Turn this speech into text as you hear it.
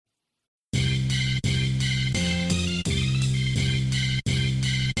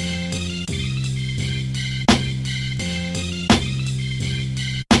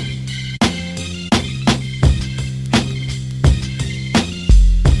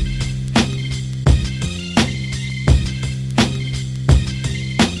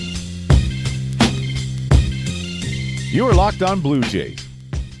You are Locked On Blue Jays,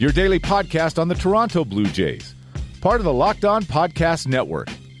 your daily podcast on the Toronto Blue Jays, part of the Locked On Podcast Network,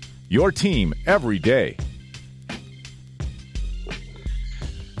 your team every day.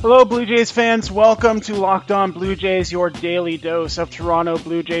 Hello, Blue Jays fans. Welcome to Locked On Blue Jays, your daily dose of Toronto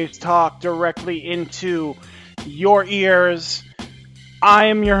Blue Jays talk directly into your ears. I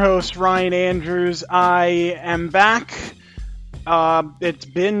am your host, Ryan Andrews. I am back. It's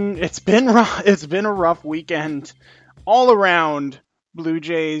been a rough weekend all around Blue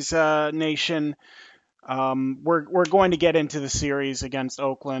Jays nation. We're going to get into the series against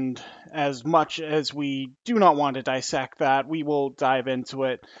Oakland. As much as we do not want to dissect that, we will dive into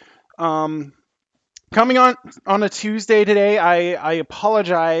it. Coming on a Tuesday today, I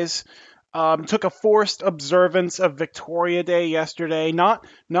apologize. Took a forced observance of Victoria Day yesterday. Not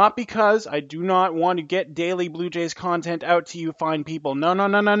because I do not want to get daily Blue Jays content out to you fine people. No.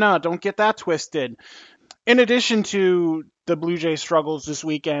 Don't get that twisted. In addition to the Blue Jays struggles this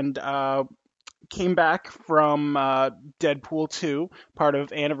weekend, came back from Deadpool 2, part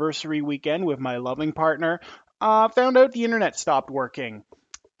of Anniversary Weekend with my loving partner. Found out the internet stopped working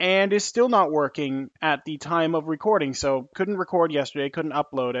and is still not working at the time of recording, so couldn't record yesterday, couldn't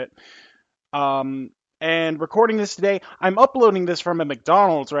upload it. And recording this today, I'm uploading this from a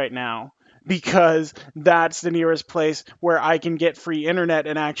McDonald's right now because that's the nearest place where I can get free internet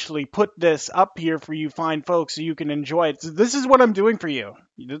and actually put this up here for you fine folks so you can enjoy it. So this is what I'm doing for you.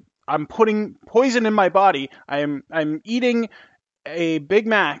 I'm putting poison in my body. I'm eating a Big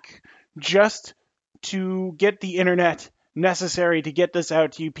Mac just to get the internet necessary to get this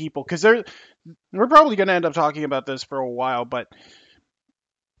out to you people. Because we're probably going to end up talking about this for a while, but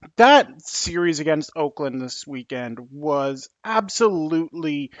that series against Oakland this weekend was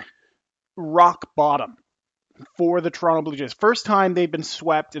absolutely rock bottom for the Toronto Blue Jays. First time they've been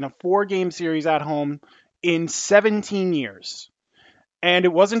swept in a 4-game series at home in 17 years. And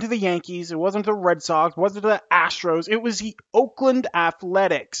it wasn't to the Yankees, it wasn't to the Red Sox, it wasn't to the Astros, it was the Oakland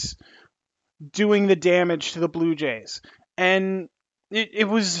Athletics doing the damage to the Blue Jays. And it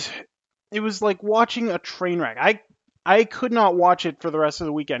was like watching a train wreck. I could not watch it for the rest of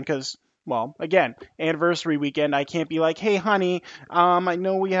the weekend because, well, again, Anniversary Weekend, I can't be like, hey, honey, I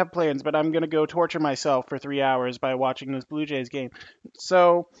know we have plans, but I'm going to go torture myself for 3 hours by watching this Blue Jays game.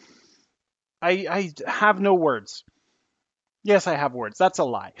 So, I have no words. Yes, I have words. That's a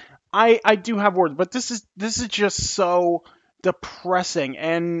lie. I do have words, but this is just so depressing.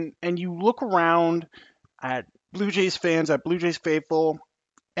 And you look around at Blue Jays fans, at Blue Jays faithful,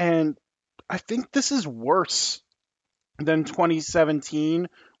 and I think this is worse than 2017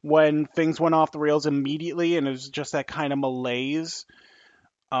 when things went off the rails immediately and it was just that kind of malaise.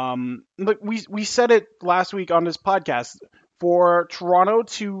 Look, we said it last week on this podcast. For Toronto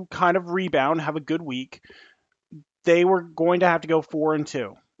to kind of rebound, have a good week, they were going to have to go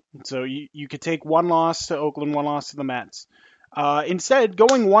 4-2. So you could take one loss to Oakland, one loss to the Mets. Instead,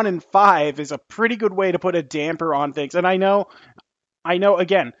 going 1-5 is a pretty good way to put a damper on things. And I know,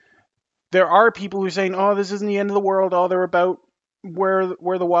 again, there are people who are saying, oh, this isn't the end of the world. Oh, they're about where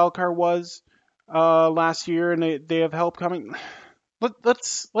the wild card was last year, and they have help coming.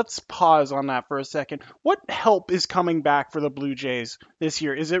 Let's pause on that for a second. What help is coming back for the Blue Jays this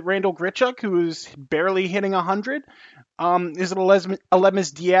year? Is it Randall Grichuk, who's barely hitting 100? Is it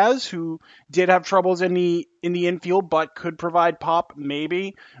Aledmys Diaz, who did have troubles in the infield but could provide pop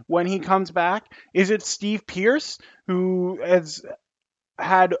maybe when he comes back? Is it Steve Pearce, who has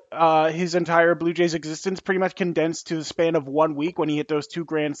had his entire Blue Jays existence pretty much condensed to the span of 1 week when he hit those 2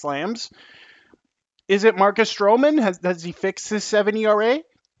 grand slams? Is it Marcus Stroman? Has he fixed his 7 ERA?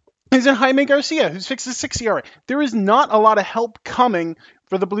 Is it Jaime Garcia, who's fixed his 6 ERA? There is not a lot of help coming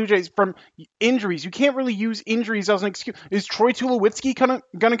for the Blue Jays from injuries. You can't really use injuries as an excuse. Is Troy Tulowitzki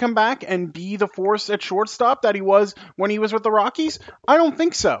going to come back and be the force at shortstop that he was when he was with the Rockies? I don't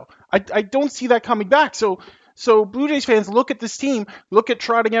think so. I don't see that coming back. So Blue Jays fans, look at this team. Look at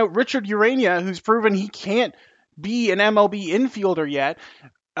trotting out Richard Urania, who's proven he can't be an MLB infielder yet,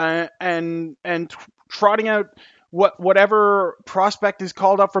 and trotting out whatever prospect is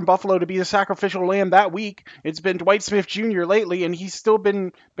called up from Buffalo to be the sacrificial lamb that week. It's been Dwight Smith Jr. lately, and he's still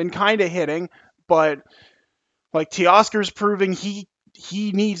been kind of hitting, but like Teoscar's proving he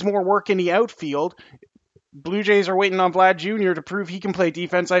needs more work in the outfield. Blue Jays are waiting on Vlad Jr. to prove he can play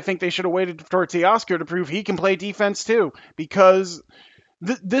defense. I think they should have waited for Teoscar to prove he can play defense too, because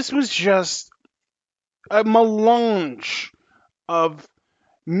this was just a melange of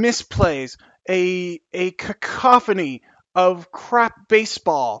misplays, a cacophony of crap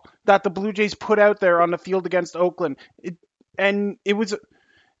baseball that the Blue Jays put out there on the field against Oakland. It was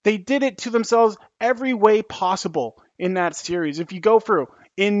They did it to themselves every way possible in that series. If you go through,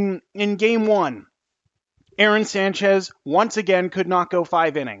 in game one, Aaron Sanchez once again could not go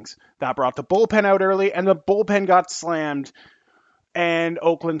 5 innings. That brought the bullpen out early, and the bullpen got slammed, and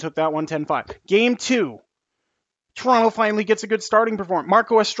Oakland took that one 10-5. Game 2, Toronto finally gets a good starting performance.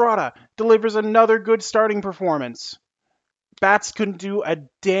 Marco Estrada delivers another good starting performance. Bats couldn't do a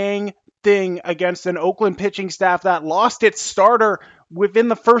dang thing against an Oakland pitching staff that lost its starter within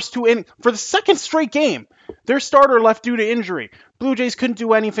the first 2 innings. For the second straight game, their starter left due to injury. Blue Jays couldn't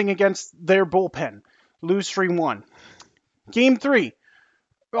do anything against their bullpen. Lose 3-1. Game 3,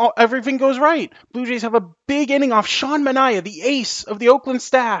 everything goes right. Blue Jays have a big inning off Sean Manaea, the ace of the Oakland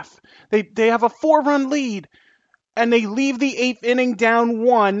staff. They have a 4-run lead, and they leave the 8th inning down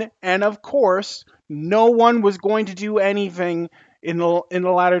 1, and of course, no one was going to do anything in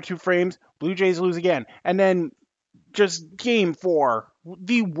the latter 2 frames. Blue Jays lose again. And then just game 4,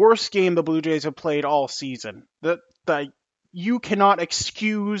 the worst game the Blue Jays have played all season. You cannot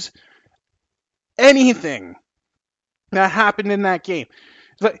excuse anything that happened in that game.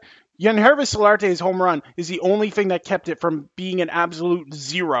 Yangervis Solarte's home run is the only thing that kept it from being an absolute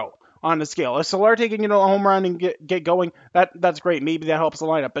 0 on the scale. If Solarte can get a home run and get going, that's great. Maybe that helps the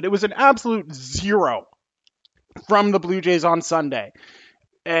lineup. But it was an absolute 0 from the Blue Jays on Sunday.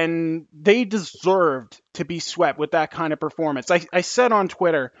 And they deserved to be swept with that kind of performance. I said on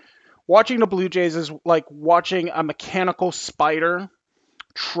Twitter, watching the Blue Jays is like watching a mechanical spider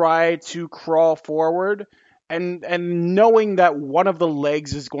try to crawl forward and knowing that one of the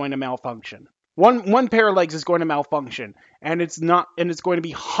legs is going to malfunction. One pair of legs is going to malfunction, and it's going to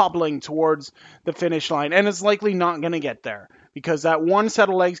be hobbling towards the finish line, and it's likely not going to get there because that one set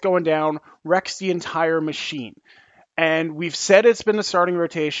of legs going down wrecks the entire machine. And we've said it's been the starting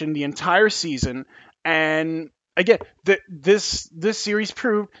rotation the entire season, and again, this series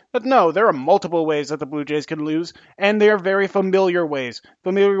proved that no, there are multiple ways that the Blue Jays can lose, and they are very familiar ways.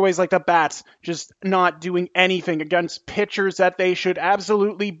 Familiar ways like the bats just not doing anything against pitchers that they should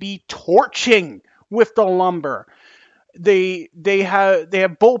absolutely be torching with the lumber. They have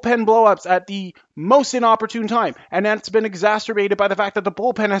bullpen blowups at the most inopportune time, and that's been exacerbated by the fact that the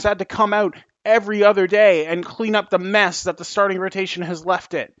bullpen has had to come out every other day and clean up the mess that the starting rotation has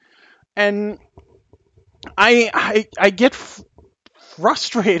left it. And I get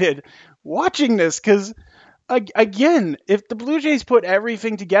frustrated watching this because, again, if the Blue Jays put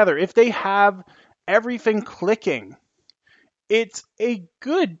everything together, if they have everything clicking, it's a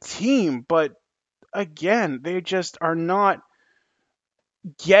good team. But again, they just are not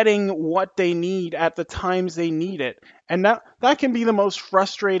getting what they need at the times they need it. And that can be the most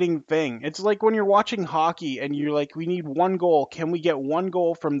frustrating thing. It's like when you're watching hockey and you're like, we need 1 goal. Can we get 1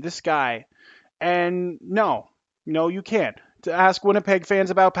 goal from this guy? And no, you can't. To ask Winnipeg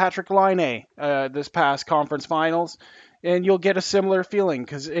fans about Patrick Laine this past conference finals, and you'll get a similar feeling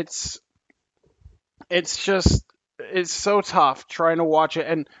because it's so tough trying to watch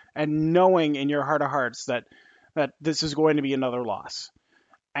it and knowing in your heart of hearts that this is going to be another loss.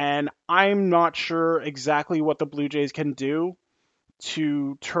 And I'm not sure exactly what the Blue Jays can do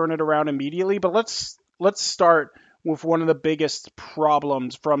to turn it around immediately, but let's start with one of the biggest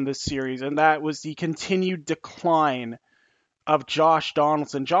problems from this series, and that was the continued decline of Josh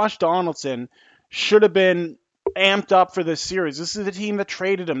Donaldson. Josh Donaldson should have been amped up for this series. This is the team that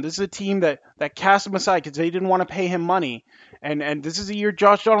traded him. This is a team that cast him aside because they didn't want to pay him money. And this is a year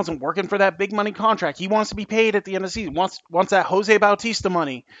Josh Donaldson working for that big money contract. He wants to be paid at the end of the season. Wants that Jose Bautista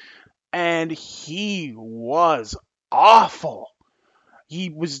money. And he was awful. He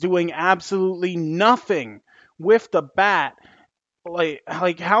was doing absolutely nothing with the bat.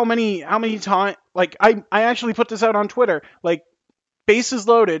 Like how many times, like I actually put this out on Twitter, like bases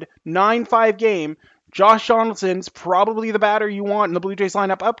loaded, 9-5 game, Josh Donaldson's probably the batter you want in the Blue Jays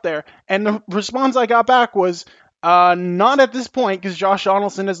lineup up there. And the response I got back was, not at this point because Josh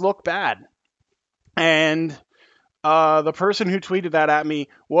Donaldson has looked bad. And the person who tweeted that at me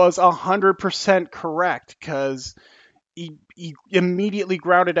was 100% correct because he immediately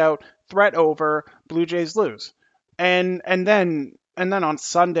grounded out, threat over, Blue Jays lose. And then on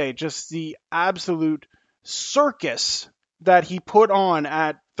Sunday, just the absolute circus that he put on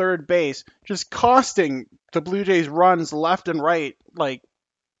at third base, just costing the Blue Jays runs left and right. Like,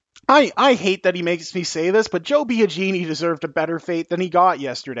 I hate that he makes me say this, but Joe Biagini deserved a better fate than he got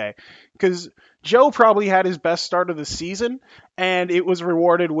yesterday. Because Joe probably had his best start of the season, and it was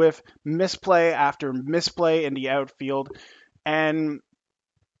rewarded with misplay after misplay in the outfield. And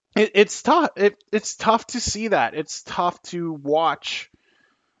it's tough. It's tough to see that. It's tough to watch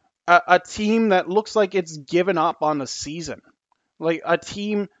a team that looks like it's given up on the season. like a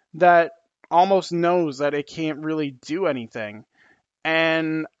team that almost knows that it can't really do anything.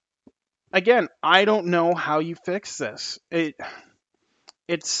 And again, I don't know how you fix this.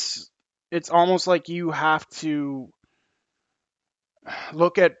 It's it's almost like you have to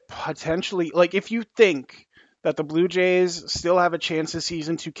look at potentially, like, if you think that the Blue Jays still have a chance this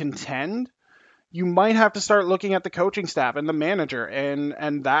season to contend, you might have to start looking at the coaching staff and the manager,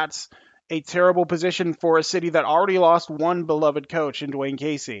 and that's a terrible position for a city that already lost one beloved coach in Dwayne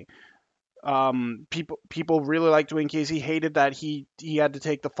Casey. People really like Dwayne Casey, hated that he had to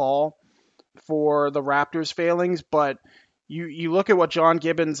take the fall for the Raptors' failings, but you look at what John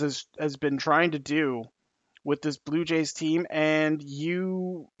Gibbons has been trying to do with this Blue Jays team, and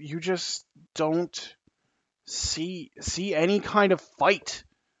you just don't see any kind of fight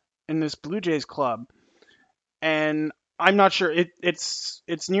in this Blue Jays club. And I'm not sure,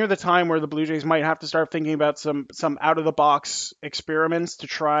 it's near the time where the Blue Jays might have to start thinking about some out of the box experiments to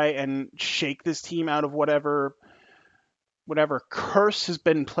try and shake this team out of whatever curse has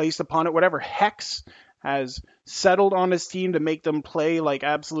been placed upon it, whatever hex has settled on this team to make them play like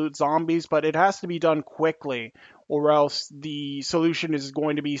absolute zombies. But it has to be done quickly, or else the solution is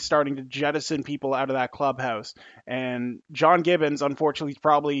going to be starting to jettison people out of that clubhouse. And John Gibbons, unfortunately, is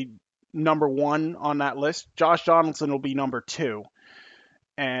probably number one on that list. Josh Donaldson will be number two.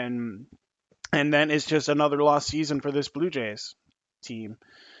 And then it's just another lost season for this Blue Jays team.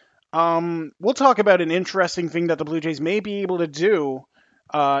 We'll talk about an interesting thing that the Blue Jays may be able to do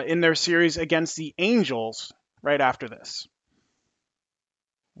in their series against the Angels right after this.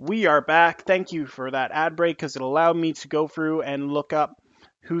 We are back. Thank you for that ad break, because it allowed me to go through and look up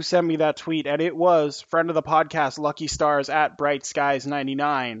who sent me that tweet, and it was friend of the podcast, Lucky Stars at Bright Skies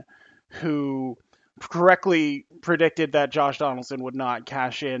 99, who correctly predicted that Josh Donaldson would not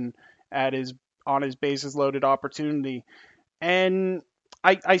cash in on his bases loaded opportunity. And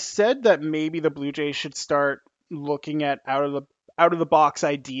I said that maybe the Blue Jays should start looking at out of the box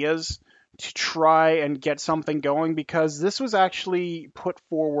ideas to try and get something going, because this was actually put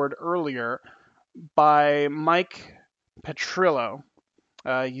forward earlier by Mike Petrillo.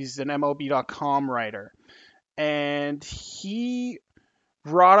 He's an MLB.com writer, and he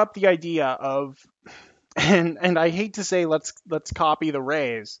brought up the idea of, and I hate to say let's copy the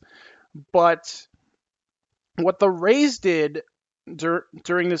Rays, but what the Rays did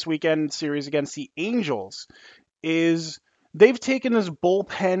during this weekend series against the Angels is they've taken this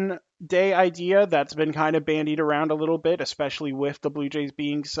bullpen day idea that's been kind of bandied around a little bit, especially with the Blue Jays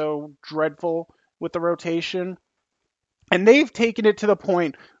being so dreadful with the rotation. And they've taken it to the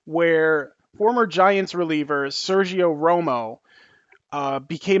point where former Giants reliever Sergio Romo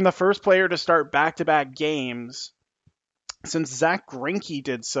became the first player to start back-to-back games since Zach Greinke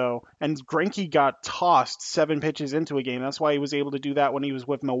did so, and Greinke got tossed 7 pitches into a game. That's why he was able to do that when he was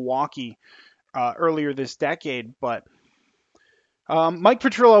with Milwaukee earlier this decade. But Mike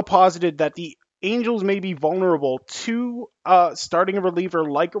Petrillo posited that the Angels may be vulnerable to starting a reliever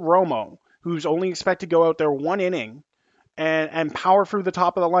like Romo, who's only expected to go out there one inning and power through the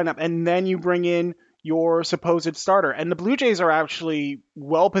top of the lineup, and then you bring in your supposed starter. And the Blue Jays are actually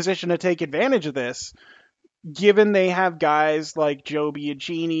well positioned to take advantage of this, given they have guys like Joe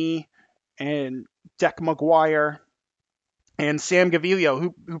Biagini and Deck McGuire and Sam Gaviglio,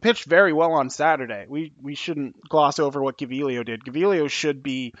 who pitched very well on Saturday. We shouldn't gloss over what Gaviglio did. Gaviglio should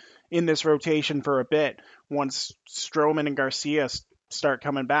be in this rotation for a bit once Stroman and Garcia start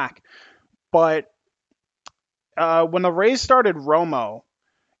coming back. But when the Rays started Romo,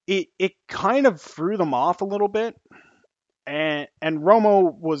 it kind of threw them off a little bit. And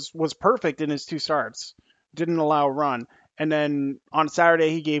Romo was perfect in his 2 starts. Didn't allow a run. And then on Saturday,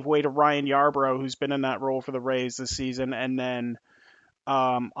 he gave way to Ryan Yarbrough, who's been in that role for the Rays this season. And then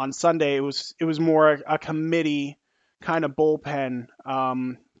on Sunday, it was more a committee kind of bullpen.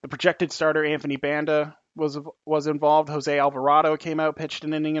 The projected starter, Anthony Banda, was involved. Jose Alvarado came out, pitched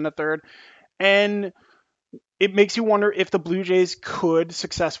an inning in the third. And it makes you wonder if the Blue Jays could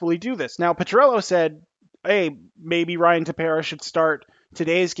successfully do this. Now, Petrillo said, hey, maybe Ryan Tepera should start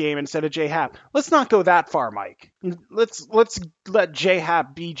today's game instead of J Happ. Let's not go that far, Mike. Let's let J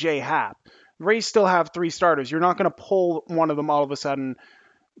Happ be J Happ. Rays still have 3 starters. You're not going to pull one of them all of a sudden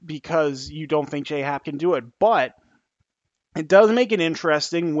because you don't think J Happ can do it. But it does make it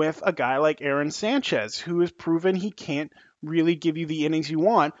interesting with a guy like Aaron Sanchez, who has proven he can't really give you the innings you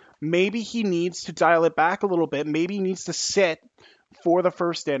want. Maybe he needs to dial it back a little bit. Maybe he needs to sit for the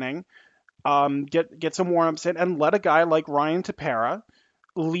first inning, get some warm-ups in, and let a guy like Ryan Tepera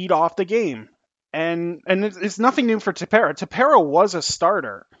lead off the game. And it's nothing new for Tepera. Tepera was a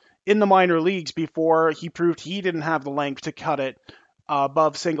starter in the minor leagues before he proved he didn't have the length to cut it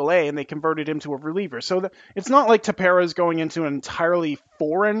above single A, and they converted him to a reliever. So it's not like Tepera is going into an entirely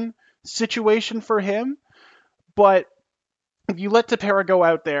foreign situation for him, but if you let Tepera go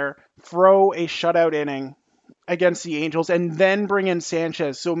out there, throw a shutout inning against the Angels, and then bring in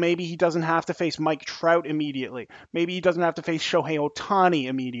Sanchez, so maybe he doesn't have to face Mike Trout immediately. Maybe he doesn't have to face Shohei Ohtani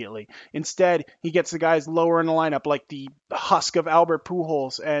immediately. Instead, he gets the guys lower in the lineup, like the husk of Albert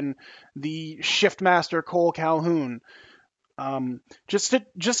Pujols and the shift master Cole Calhoun. Just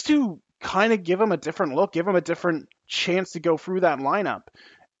to kind of give him a different look, give him a different chance to go through that lineup.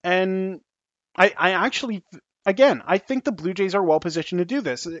 And I actually, again, I think the Blue Jays are well positioned to do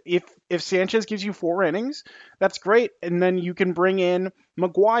this. If Sanchez gives you 4 innings, that's great, and then you can bring in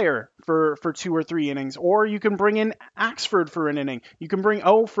McGuire for 2 or 3 innings, or you can bring in Axford for an inning. You can bring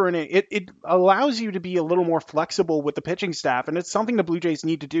O for an inning. It allows you to be a little more flexible with the pitching staff, and it's something the Blue Jays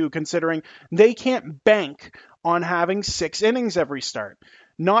need to do, considering they can't bank on having 6 innings every start,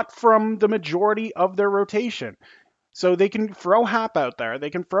 not from the majority of their rotation. So they can throw Happ out there. They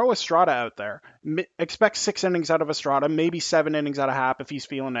can throw Estrada out there. Expect 6 innings out of Estrada, maybe 7 innings out of Happ if he's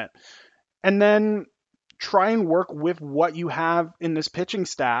feeling it. And then try and work with what you have in this pitching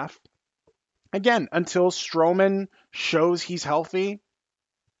staff. Again, until Stroman shows he's healthy,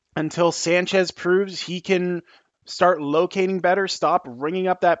 until Sanchez proves he can start locating better, stop ringing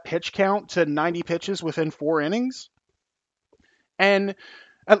up that pitch count to 90 pitches within 4 innings. And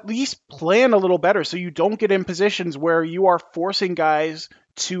at least plan a little better so you don't get in positions where you are forcing guys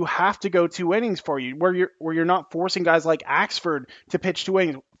to have to go 2 innings for you, where you're not forcing guys like Axford to pitch 2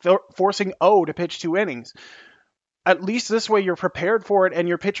 innings, forcing O to pitch 2 innings. At least this way you're prepared for it and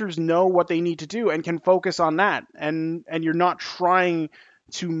your pitchers know what they need to do and can focus on that. And you're not trying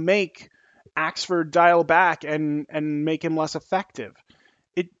to make Axford dial back and make him less effective.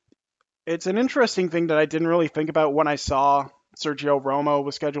 It's an interesting thing that I didn't really think about when I saw Sergio Romo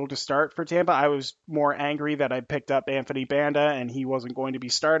was scheduled to start for Tampa. I was more angry that I picked up Anthony Banda and he wasn't going to be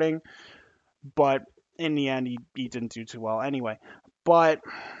starting. But in the end, he didn't do too well anyway. But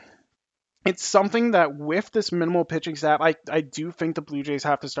it's something that with this minimal pitching staff, I do think the Blue Jays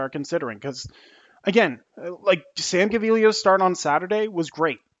have to start considering. Because, again, like Sam Gaviglio's start on Saturday was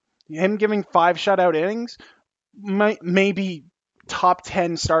great. Him giving 5 shutout innings may be top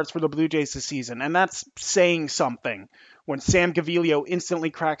 10 starts for the Blue Jays this season. And that's saying something when Sam Gaviglio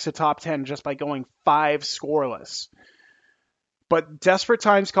instantly cracks the top 10 just by going 5 scoreless. But desperate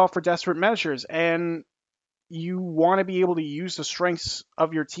times call for desperate measures, and you want to be able to use the strengths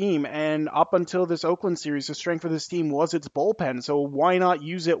of your team. And up until this Oakland series, the strength of this team was its bullpen. So why not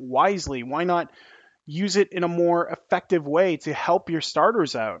use it wisely? Why not use it in a more effective way to help your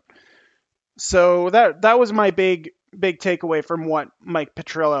starters out? So that was my big takeaway from what Mike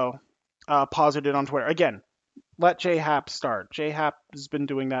Petrillo posited on Twitter. Again, let J Happ start. J Happ has been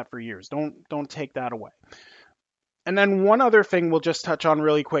doing that for years. Don't take that away. And then one other thing we'll just touch on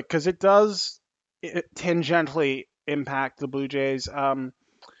really quick, because it does tangentially impact the Blue Jays.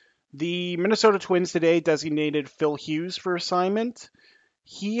 The Minnesota Twins today designated Phil Hughes for assignment.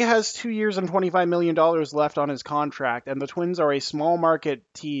 He has 2 years and $25 million left on his contract, and the Twins are a small market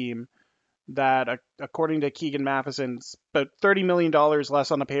team that, according to Keegan Matheson, about $30 million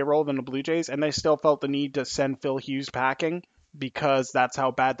less on the payroll than the Blue Jays, and they still felt the need to send Phil Hughes packing because that's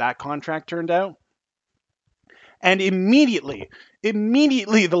how bad that contract turned out. And immediately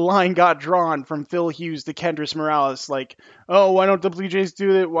the line got drawn from Phil Hughes to Kendrys Morales, like, oh, why don't the Blue Jays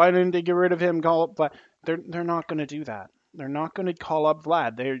do that? Why didn't they get rid of him? Call up Vlad. They're not going to do that. They're not going to call up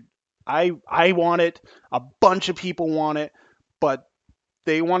Vlad. I want it. A bunch of people want it, but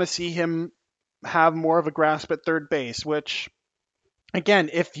they want to see him have more of a grasp at third base, which, again,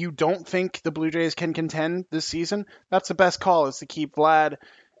 if you don't think the Blue Jays can contend this season, that's the best call, is to keep Vlad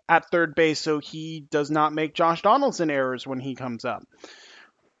at third base so he does not make Josh Donaldson errors when he comes up.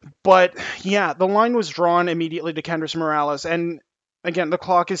 But, yeah, the line was drawn immediately to Kendrys Morales, and again, the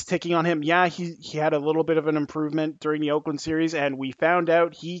clock is ticking on him. Yeah, he had a little bit of an improvement during the Oakland series, and we found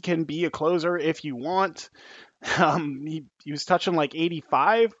out he can be a closer if you want. He was touching like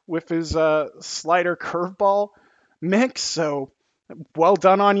 85 with his slider curveball mix, so well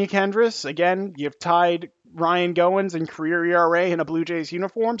done on you, Kendrys. Again, you've tied Ryan Goins in career ERA in a Blue Jays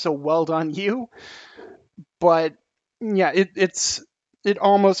uniform, so well done you. But yeah, it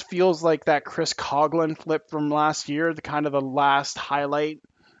almost feels like that Chris Coghlan flip from last year, the kind of the last highlight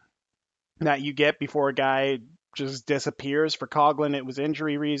that you get before a guy just disappears. For Coghlan, it was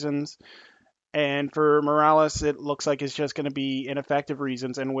injury reasons. And for Morales, it looks like it's just going to be ineffective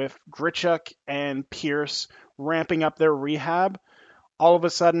reasons. And with Grichuk and Pierce ramping up their rehab, all of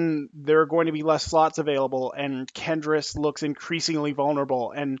a sudden there are going to be less slots available, and Kendrys looks increasingly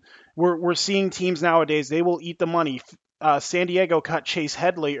vulnerable. And we're seeing teams nowadays, they will eat the money. San Diego cut Chase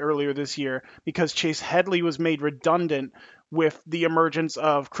Headley earlier this year because Chase Headley was made redundant with the emergence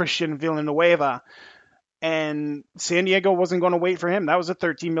of Christian Villanueva. And San Diego wasn't going to wait for him. That was a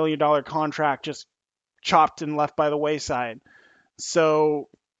 $13 million contract just chopped and left by the wayside. So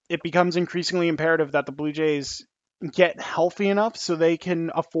it becomes increasingly imperative that the Blue Jays get healthy enough so they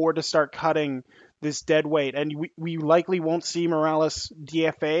can afford to start cutting this dead weight. And we likely won't see Morales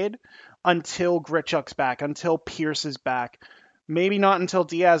DFA'd until Grichuk's back, until Pierce is back. Maybe not until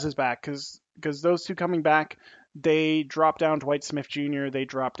Diaz is back, because those two coming back, they drop down Dwight Smith Jr., they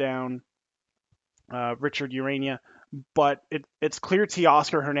drop down Richard Urania. But it's clear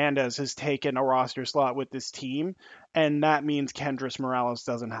Teoscar Hernandez has taken a roster slot with this team, and that means Kendrys Morales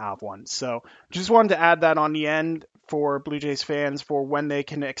doesn't have one. So just wanted to add that on the end for Blue Jays fans for when they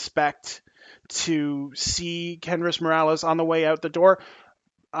can expect to see Kendrys Morales on the way out the door.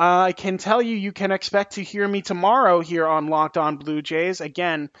 I can tell you can expect to hear me tomorrow here on Locked On Blue Jays.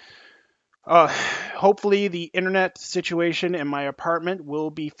 Again, hopefully the internet situation in my apartment will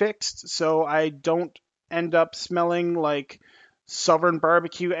be fixed so I don't end up smelling like Southern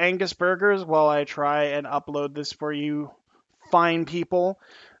barbecue Angus burgers while I try and upload this for you fine people.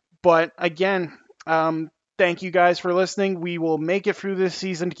 But again, thank you guys for listening. We will make it through this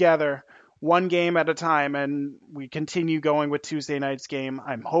season together, one game at a time, and we continue going with Tuesday night's game.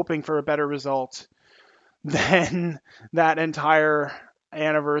 I'm hoping for a better result than that entire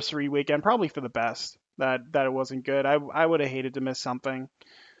anniversary weekend, probably for the best that it wasn't good. I would have hated to miss something,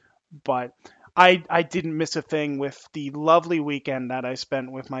 but I didn't miss a thing with the lovely weekend that I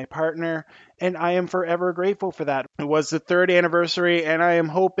spent with my partner, and I am forever grateful for that. It was the third anniversary, and I am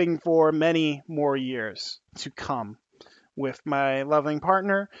hoping for many more years to come with my loving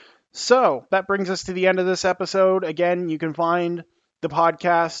partner. So that brings us to the end of this episode. Again, you can find the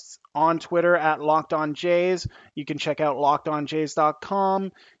podcast on Twitter at LockedOnJays. You can check out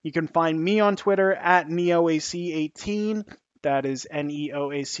LockedOnJays.com. You can find me on Twitter at NeoAC18. That is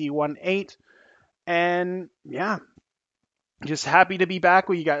NeoAC18. And yeah, just happy to be back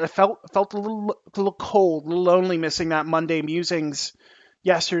with you guys. I felt a little cold, a little lonely missing that Monday Musings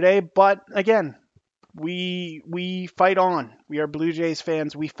yesterday. But again, we fight on. We are Blue Jays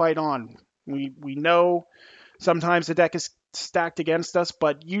fans. We fight on. We know sometimes the deck is stacked against us,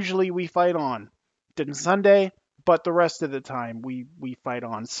 but usually we fight on. Didn't Sunday, but the rest of the time we fight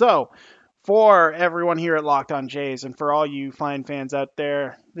on. So for everyone here at Locked On Jays and for all you fine fans out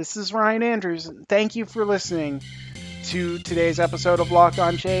there, this is Ryan Andrews. Thank you for listening to today's episode of Locked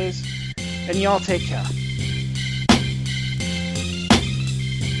On Jays, and y'all take care.